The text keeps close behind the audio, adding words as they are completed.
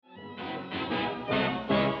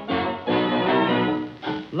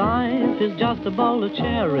Life is just a bowl of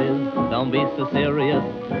cherries. Don't be so serious.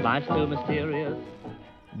 Life's too mysterious.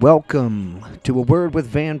 Welcome to A Word with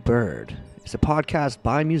Vann Bird. It's a podcast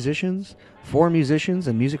by musicians, for musicians,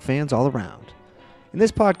 and music fans all around. In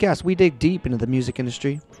this podcast, we dig deep into the music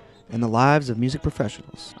industry and the lives of music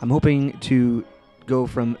professionals. I'm hoping to go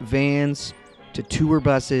from vans to tour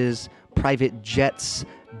buses, private jets,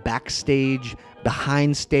 backstage,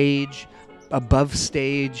 behind stage, above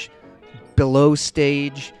stage, below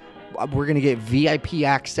stage. We're going to get VIP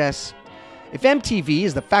access. If MTV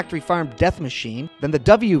is the factory farm death machine, then the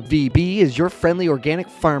WVB is your friendly organic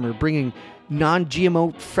farmer bringing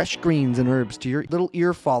non-GMO fresh greens and herbs to your little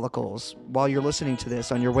ear follicles while you're listening to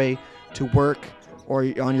this on your way to work or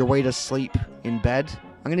on your way to sleep in bed.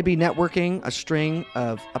 I'm going to be networking a string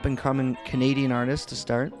of up-and-coming Canadian artists to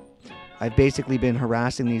start. I've basically been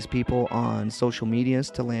harassing these people on social medias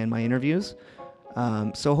to land my interviews.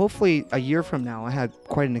 So hopefully a year from now, I had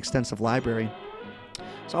quite an extensive library.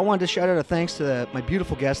 So I wanted to shout out a thanks to my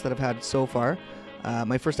beautiful guests that I've had so far.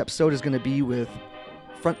 My first episode is going to be with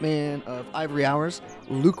frontman of Ivory Hours,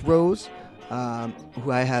 Luke Rose,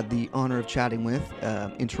 who I had the honor of chatting with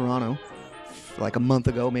in Toronto like a month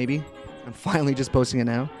ago, maybe. I'm finally just posting it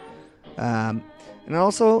now. And I'd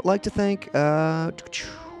also like to thank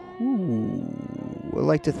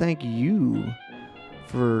you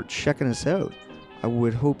for checking us out. I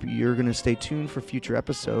would hope you're going to stay tuned for future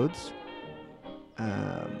episodes.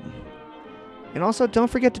 And also, don't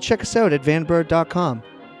forget to check us out at vannbird.com.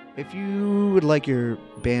 If you would like your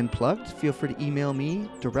band plugged, feel free to email me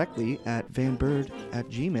directly at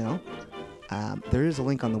vannbird@gmail. There is a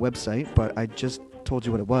link on the website, but I just told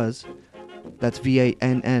you what it was. That's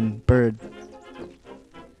VANN Bird.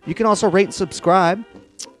 You can also rate and subscribe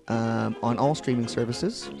on all streaming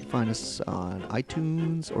services. You can find us on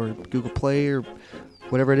iTunes or Google Play or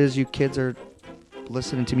whatever it is you kids are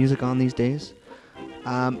listening to music on these days.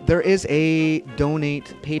 There is a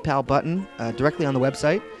donate PayPal button directly on the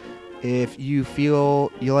website. If you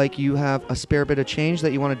feel you have a spare bit of change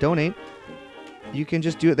that you want to donate, you can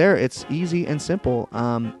just do it there. It's easy and simple.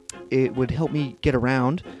 It would help me get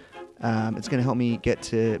around. It's going to help me get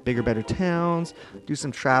to bigger, better towns, do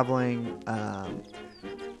some traveling.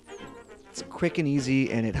 It's quick and easy,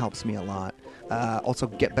 and it helps me a lot. Also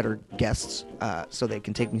get better guests so they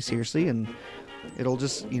can take me seriously, and it'll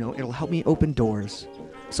just, it'll help me open doors.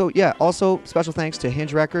 So yeah, also special thanks to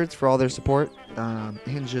Hinge Records for all their support.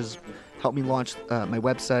 Hinge has helped me launch my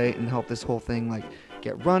website and help this whole thing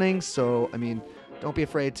get running. So, don't be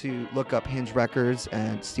afraid to look up Hinge Records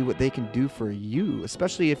and see what they can do for you,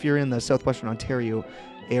 especially if you're in the Southwestern Ontario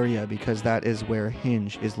area, because that is where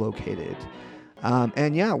Hinge is located.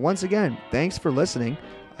 And yeah, once again, thanks for listening.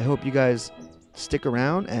 I hope you guys stick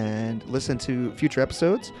around and listen to future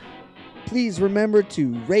episodes. Please remember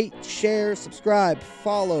to rate, share, subscribe,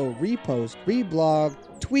 follow, repost, reblog,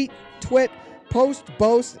 tweet, twit, post,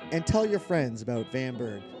 boast, and tell your friends about Vann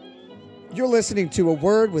Bird. You're listening to A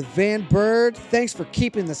Word with Vann Bird. Thanks for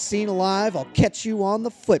keeping the scene alive. I'll catch you on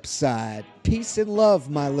the flip side. Peace and love,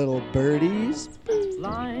 my little birdies.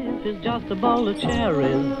 Life is just a bowl of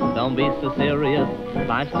cherries. Don't be so serious.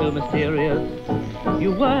 Life's too mysterious.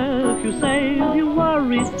 You work, you save, you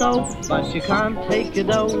worry so, but you can't take your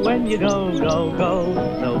dough when you go.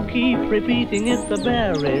 So keep repeating it's the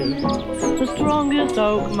berries. The strongest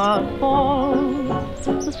oak must fall.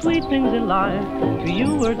 The sweet things in life to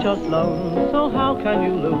you are just loans. So how can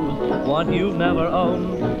you lose what you've never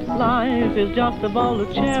owned? Life is just a bowl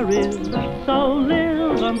of cherries. So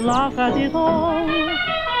live and laugh at it all.